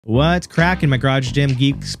What's cracking, my garage gym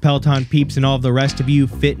geeks, Peloton peeps, and all of the rest of you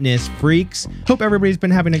fitness freaks? Hope everybody's been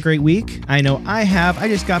having a great week. I know I have. I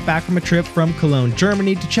just got back from a trip from Cologne,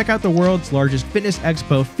 Germany to check out the world's largest fitness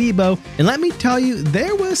expo, FIBO. And let me tell you,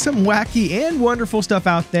 there was some wacky and wonderful stuff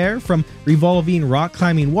out there, from revolving rock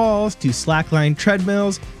climbing walls to slackline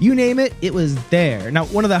treadmills. You name it, it was there. Now,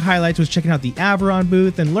 one of the highlights was checking out the Averon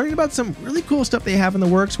booth and learning about some really cool stuff they have in the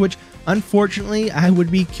works, which unfortunately, I would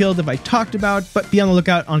be killed if I talked about, but be on the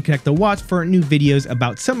lookout on Connect the Watts for new videos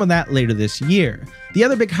about some of that later this year. The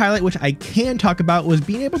other big highlight, which I can talk about, was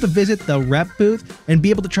being able to visit the Rep booth and be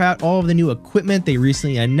able to try out all of the new equipment they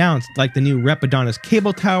recently announced, like the new Rep Adonis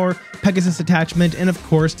cable tower, Pegasus attachment, and of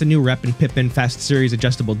course the new Rep and Pippin Fast Series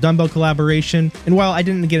adjustable dumbbell collaboration. And while I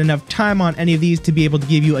didn't get enough time on any of these to be able to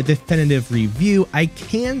give you a definitive review, I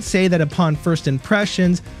can say that upon first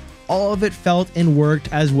impressions, all of it felt and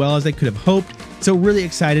worked as well as I could have hoped, so really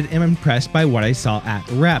excited and impressed by what I saw at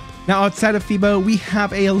Rep. Now, outside of FIBO, we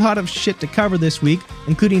have a lot of shit to cover this week,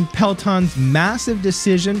 including Peloton's massive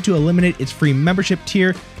decision to eliminate its free membership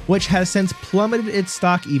tier, which has since plummeted its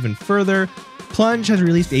stock even further. Plunge has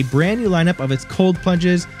released a brand new lineup of its cold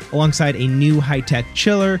plunges alongside a new high-tech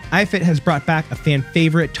chiller. iFit has brought back a fan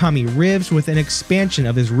favorite, Tommy Rivs, with an expansion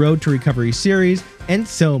of his Road to Recovery series, and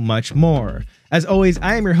so much more. As always,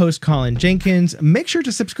 I am your host, Colin Jenkins. Make sure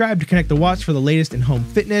to subscribe to Connect the Watts for the latest in home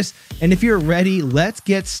fitness, and if you're ready, let's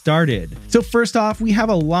get started. So first off, we have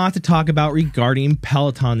a lot to talk about regarding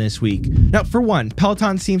Peloton this week. Now, for one,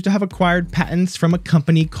 Peloton seems to have acquired patents from a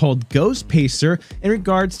company called Ghost Pacer in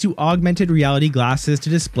regards to augmented reality glasses to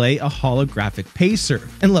display a holographic pacer.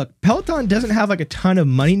 And look, Peloton doesn't have like a ton of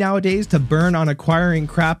money nowadays to burn on acquiring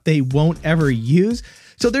crap they won't ever use,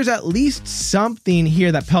 so there's at least something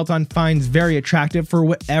here that Peloton finds very attractive for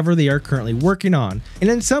whatever they are currently working on.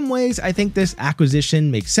 And in some ways, I think this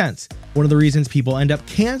acquisition makes sense. One of the reasons people end up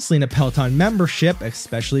canceling a Peloton membership,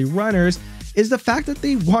 especially runners, is the fact that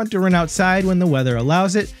they want to run outside when the weather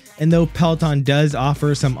allows it. And though Peloton does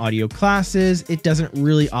offer some audio classes, it doesn't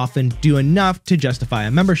really often do enough to justify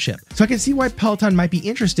a membership. So I can see why Peloton might be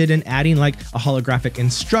interested in adding like a holographic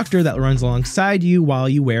instructor that runs alongside you while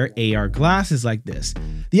you wear AR glasses like this.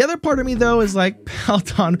 The other part of me though is like,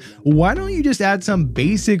 Peloton, why don't you just add some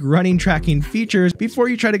basic running tracking features before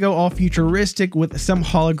you try to go all futuristic with some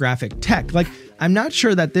holographic tech? Like, I'm not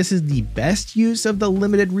sure that this is the best use of the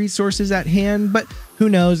limited resources at hand, but who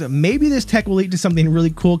knows, maybe this tech will lead to something really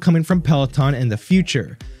cool coming from Peloton in the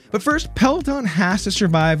future. But first, Peloton has to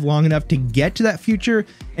survive long enough to get to that future,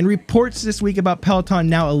 and reports this week about Peloton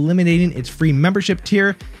now eliminating its free membership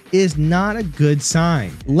tier is not a good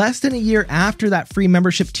sign. Less than a year after that free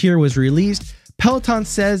membership tier was released, Peloton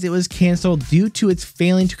says it was canceled due to its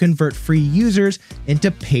failing to convert free users into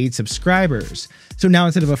paid subscribers. So now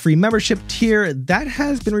instead of a free membership tier, that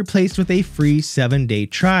has been replaced with a free 7-day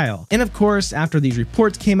trial. And of course, after these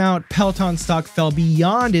reports came out, Peloton stock fell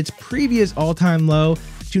beyond its previous all-time low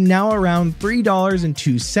to now around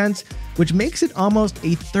 $3.02, which makes it almost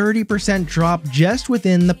a 30% drop just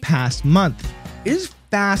within the past month. It is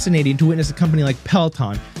fascinating to witness a company like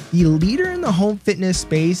Peloton, the leader in the home fitness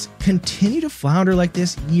space, continue to flounder like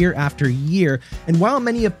this year after year. And while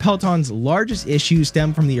many of Peloton's largest issues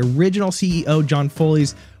stem from the original CEO John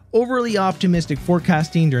Foley's overly optimistic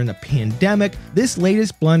forecasting during the pandemic, this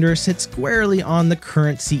latest blunder sits squarely on the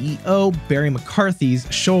current CEO, Barry McCarthy's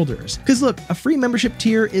shoulders. Because look, a free membership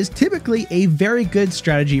tier is typically a very good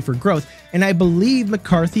strategy for growth, and I believe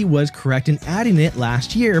McCarthy was correct in adding it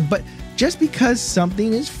last year, but just because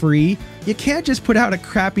something is free, you can't just put out a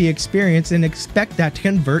crappy experience and expect that to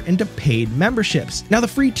convert into paid memberships. Now, the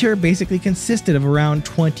free tier basically consisted of around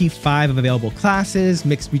 25 available classes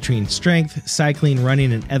mixed between strength, cycling,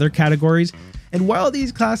 running, and other categories. And while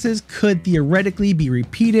these classes could theoretically be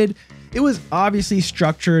repeated, it was obviously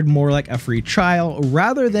structured more like a free trial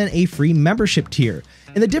rather than a free membership tier.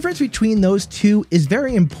 And the difference between those two is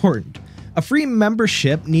very important. A free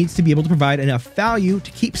membership needs to be able to provide enough value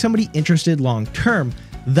to keep somebody interested long term,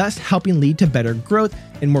 thus helping lead to better growth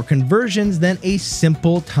and more conversions than a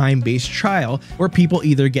simple time-based trial where people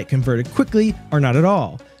either get converted quickly or not at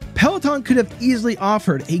all. Peloton could have easily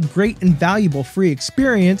offered a great and valuable free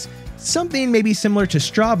experience, something maybe similar to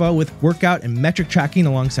Strava with workout and metric tracking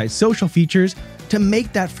alongside social features, to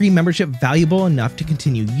make that free membership valuable enough to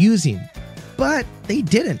continue using. But they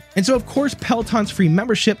didn't. And so of course Peloton's free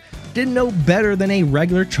membership did no better than a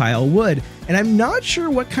regular trial would, and I'm not sure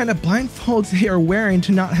what kind of blindfolds they are wearing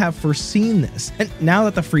to not have foreseen this. And now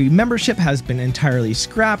that the free membership has been entirely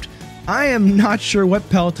scrapped, I am not sure what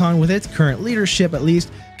Peloton, with its current leadership at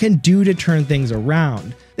least, can do to turn things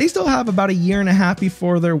around. They still have about a year and a half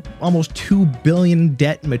before their almost $2 billion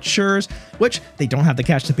debt matures, which they don't have the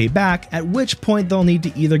cash to pay back, at which point they'll need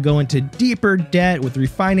to either go into deeper debt with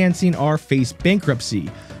refinancing or face bankruptcy.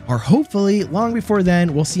 Or hopefully, long before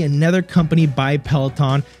then, we'll see another company buy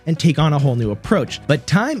Peloton and take on a whole new approach. But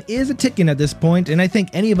time is a ticking at this point, and I think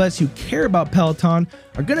any of us who care about Peloton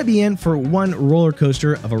are going to be in for one roller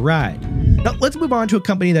coaster of a ride. Now, let's move on to a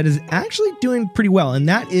company that is actually doing pretty well, and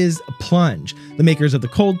that is Plunge, the makers of the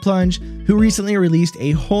Cold Plunge, who recently released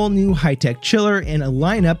a whole new high-tech chiller and a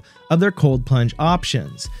lineup of their Cold Plunge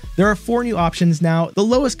options. There are 4 new options now, the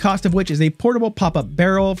lowest cost of which is a portable pop-up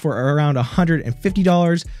barrel for around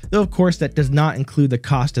 $150, though of course that does not include the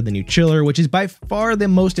cost of the new chiller, which is by far the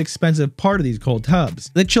most expensive part of these cold tubs.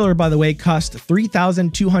 The chiller, by the way, costs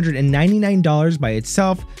 $3,299 by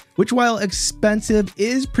itself, which while expensive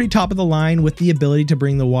is pretty top of the line with the ability to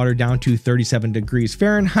bring the water down to 37 degrees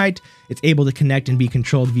Fahrenheit. It's able to connect and be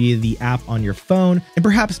controlled via the app on your phone. And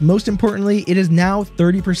perhaps most importantly, it is now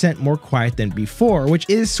 30% more quiet than before, which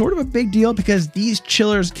is sort of a big deal because these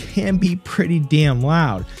chillers can be pretty damn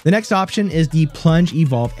loud. The next option is the Plunge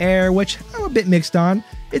Evolve Air, which I'm a bit mixed on.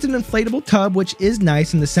 It's an inflatable tub, which is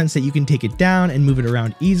nice in the sense that you can take it down and move it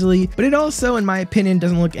around easily, but it also, in my opinion,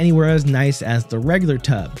 doesn't look anywhere as nice as the regular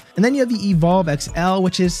tub. And then you have the Evolve XL,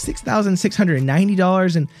 which is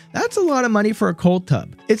 $6,690, and that's a lot of money for a cold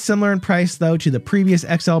tub. It's similar in price, though, to the previous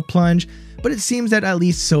XL Plunge, but it seems that at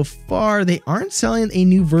least so far, they aren't selling a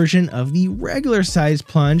new version of the regular size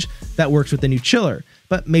Plunge that works with the new chiller,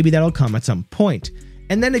 but maybe that'll come at some point.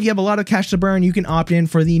 And then if you have a lot of cash to burn, you can opt in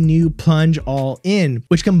for the new Plunge All-In,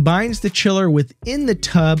 which combines the chiller within the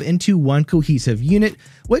tub into one cohesive unit,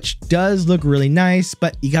 which does look really nice,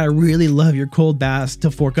 but you gotta really love your cold baths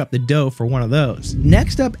to fork up the dough for one of those.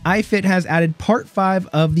 Next up, iFit has added part 5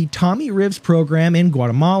 of the Tommy Rivs program in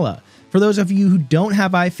Guatemala. For those of you who don't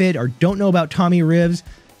have iFit or don't know about Tommy Rivs,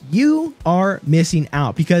 you are missing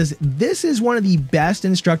out because this is one of the best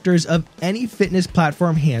instructors of any fitness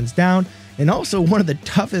platform, hands down, and also one of the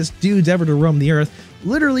toughest dudes ever to roam the earth,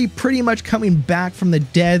 literally pretty much coming back from the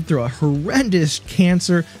dead through a horrendous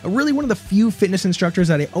cancer. Really one of the few fitness instructors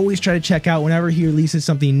that I always try to check out whenever he releases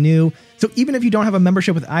something new. So even if you don't have a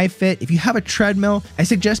membership with iFit, if you have a treadmill, I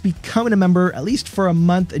suggest becoming a member at least for a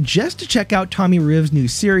month just to check out Tommy Rivs' new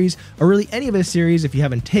series, or really any of his series if you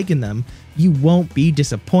haven't taken them. You won't be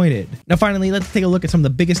disappointed. Now finally, let's take a look at some of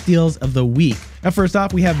the biggest deals of the week. Now first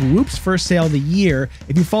off, we have Whoop's first sale of the year.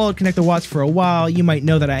 If you followed Connect the Watts for a while, you might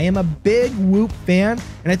know that I am a big Whoop fan,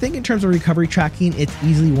 and I think in terms of recovery tracking, it's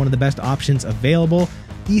easily one of the best options available.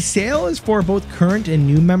 The sale is for both current and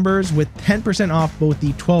new members with 10% off both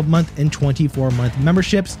the 12-month and 24-month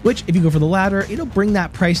memberships, which if you go for the latter, it'll bring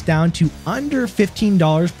that price down to under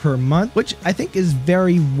 $15 per month, which I think is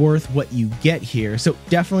very worth what you get here, so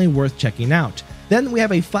definitely worth checking out. Then we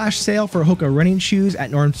have a flash sale for Hoka running shoes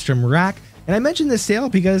at Nordstrom Rack. And I mentioned this sale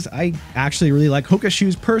because I actually really like Hoka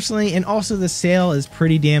shoes personally, and also the sale is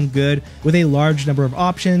pretty damn good with a large number of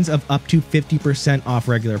options of up to 50% off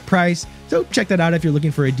regular price. So check that out if you're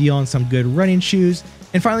looking for a deal on some good running shoes.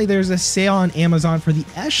 And finally, there's a sale on Amazon for the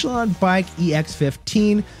Echelon Bike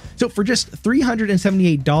EX15. So for just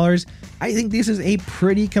 $378, I think this is a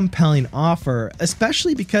pretty compelling offer,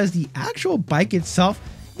 especially because the actual bike itself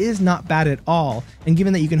is not bad at all, and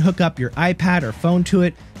given that you can hook up your iPad or phone to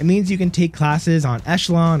it, it means you can take classes on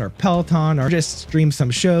Echelon or Peloton or just stream some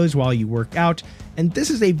shows while you work out, and this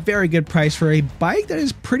is a very good price for a bike that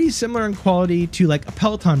is pretty similar in quality to like a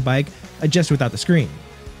Peloton bike, just without the screen.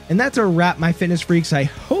 And that's a wrap, my fitness freaks. I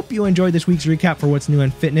hope you enjoyed this week's recap for what's new in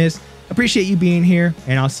fitness. Appreciate you being here,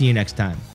 and I'll see you next time.